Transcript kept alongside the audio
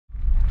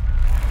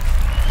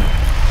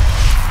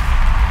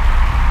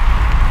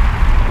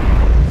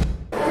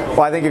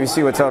Well, I think if you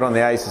see what's out on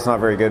the ice, it's not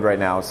very good right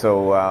now.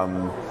 So,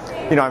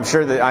 you know, I'm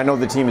sure that I know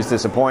the team is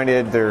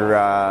disappointed.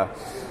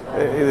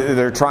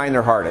 They're trying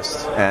their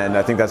hardest, and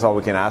I think that's all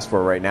we can ask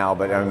for right now.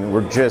 But I mean,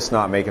 we're just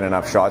not making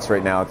enough shots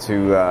right now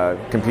to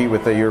compete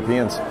with the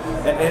Europeans.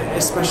 And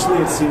especially,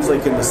 it seems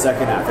like in the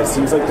second half, it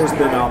seems like there's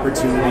been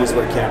opportunities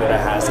where Canada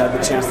has had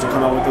the chance to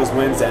come out with those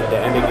wins and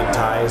ending in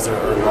ties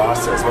or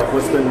losses.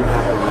 What's been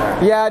happening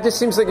there? Yeah, it just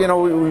seems like, you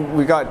know,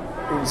 we got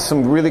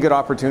some really good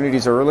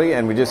opportunities early,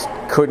 and we just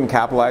couldn't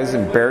capitalize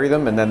and bury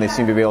them, and then they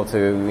seem to be able to,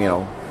 you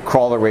know,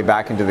 crawl their way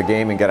back into the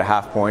game and get a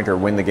half point or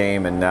win the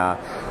game. And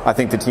I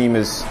think the team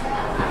is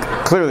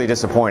clearly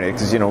disappointed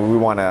because, you know, we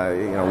want to,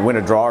 you know, win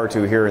a draw or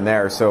two here and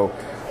there. So,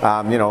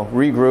 you know,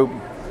 regroup,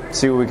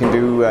 see what we can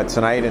do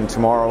tonight and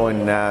tomorrow,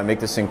 and make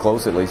this thing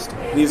close at least.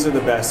 These are the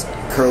best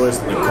curlers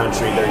in the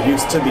country. They're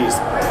used to these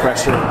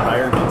pressure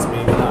environments,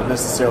 maybe not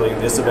necessarily in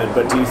this event,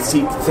 but do you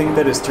think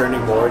that it's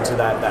turning more into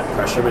that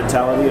pressure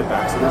mentality of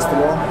backs against the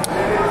wall?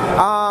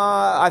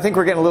 I think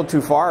we're getting a little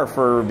too far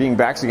for being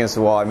backs against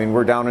the wall. I mean,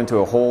 we're down into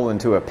a hole,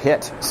 into a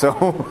pit. So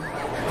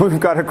we've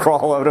got to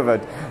crawl out of a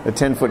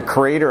 10-foot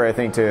crater, I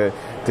think, to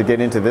get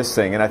into this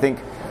thing. And I think,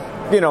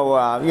 you know,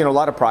 a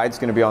lot of pride's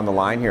going to be on the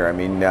line here. I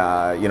mean,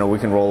 you know, we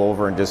can roll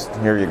over and just,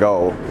 here you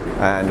go.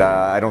 And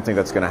I don't think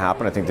that's going to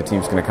happen. I think the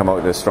team's going to come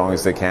out as strong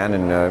as they can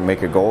and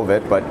make a go of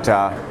it. But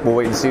we'll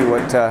wait and see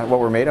what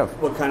we're made of.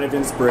 What kind of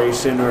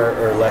inspiration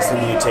or lesson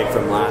do you take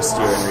from last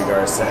year in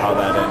regards to how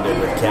that ended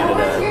with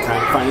Canada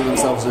kind of finding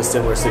themselves in a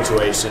similar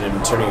situation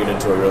and turning it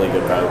into a really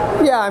good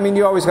bout? Yeah, I mean,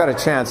 you always got a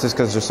chance just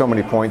because there's so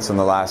many points on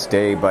the last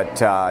day. But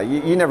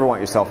you never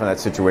want yourself in that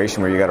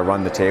situation where you got to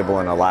run the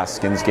table in a last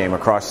skins game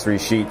across 3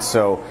 sheets.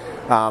 So,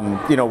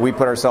 you know, we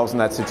put ourselves in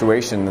that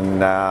situation,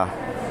 and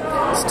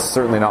it's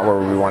certainly not where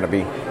we want to be.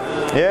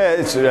 Yeah,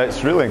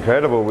 it's really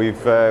incredible.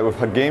 We've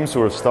had games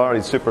where we've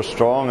started super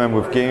strong, and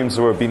we've games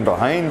where we've been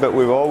behind, but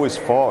we've always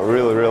fought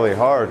really, really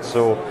hard.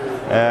 So,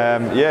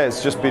 yeah,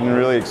 it's just been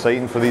really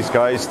exciting for these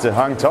guys to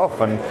hang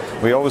tough, and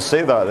we always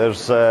say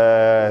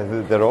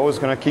that they're always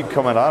going to keep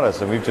coming at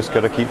us, and we've just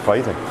got to keep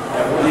fighting.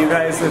 You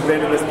guys have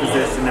been in this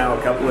position now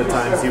a couple of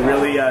times. You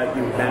really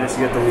you managed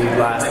to get the lead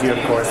last year,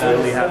 of course.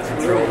 Really have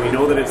control. We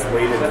know that it's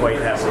weighted quite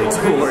heavily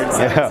towards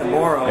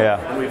tomorrow,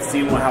 and we've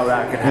seen how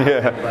that can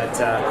happen.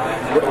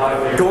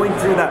 But going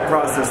through that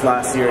process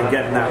last year and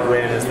getting that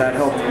win, has that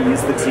helped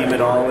ease the team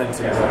at all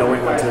into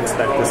knowing what to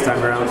expect this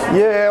time around?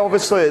 Yeah,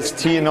 obviously it's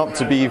teeing up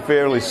to be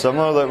fairly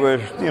similar, that we're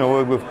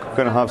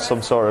going to have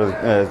some sort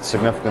of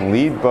significant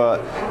lead, but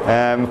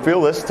I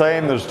feel this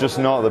time there's just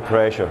not the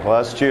pressure.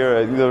 Last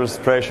year there was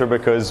pressure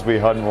because we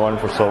hadn't won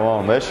for so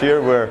long. This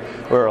year we're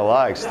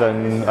relaxed,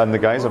 and the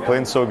guys are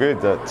playing so good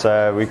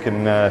that we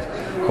can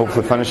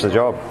hopefully finish the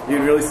job. You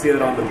can really see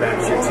it on the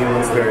bench. Your team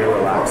looks very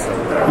relaxed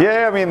over there.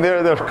 Yeah, I mean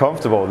they're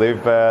comfortable.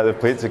 They've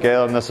played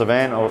together in this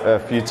event a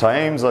few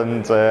times,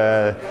 and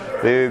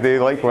they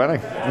like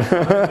winning.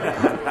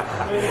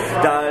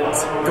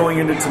 Going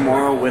into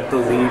tomorrow with the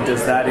lead,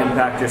 does that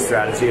impact your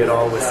strategy at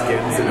all with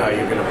skins and how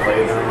you're going to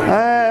play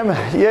them?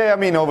 Yeah, I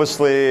mean,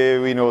 obviously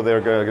we know they're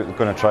going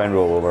to try and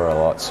roll over a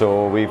lot,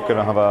 so we're going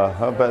to have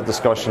a bit of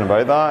discussion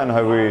about that and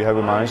how we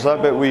manage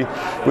that. But we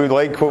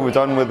like what we've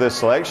done with the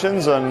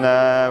selections, and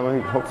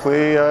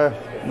hopefully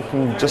we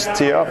can just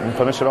tee up and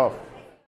finish it off.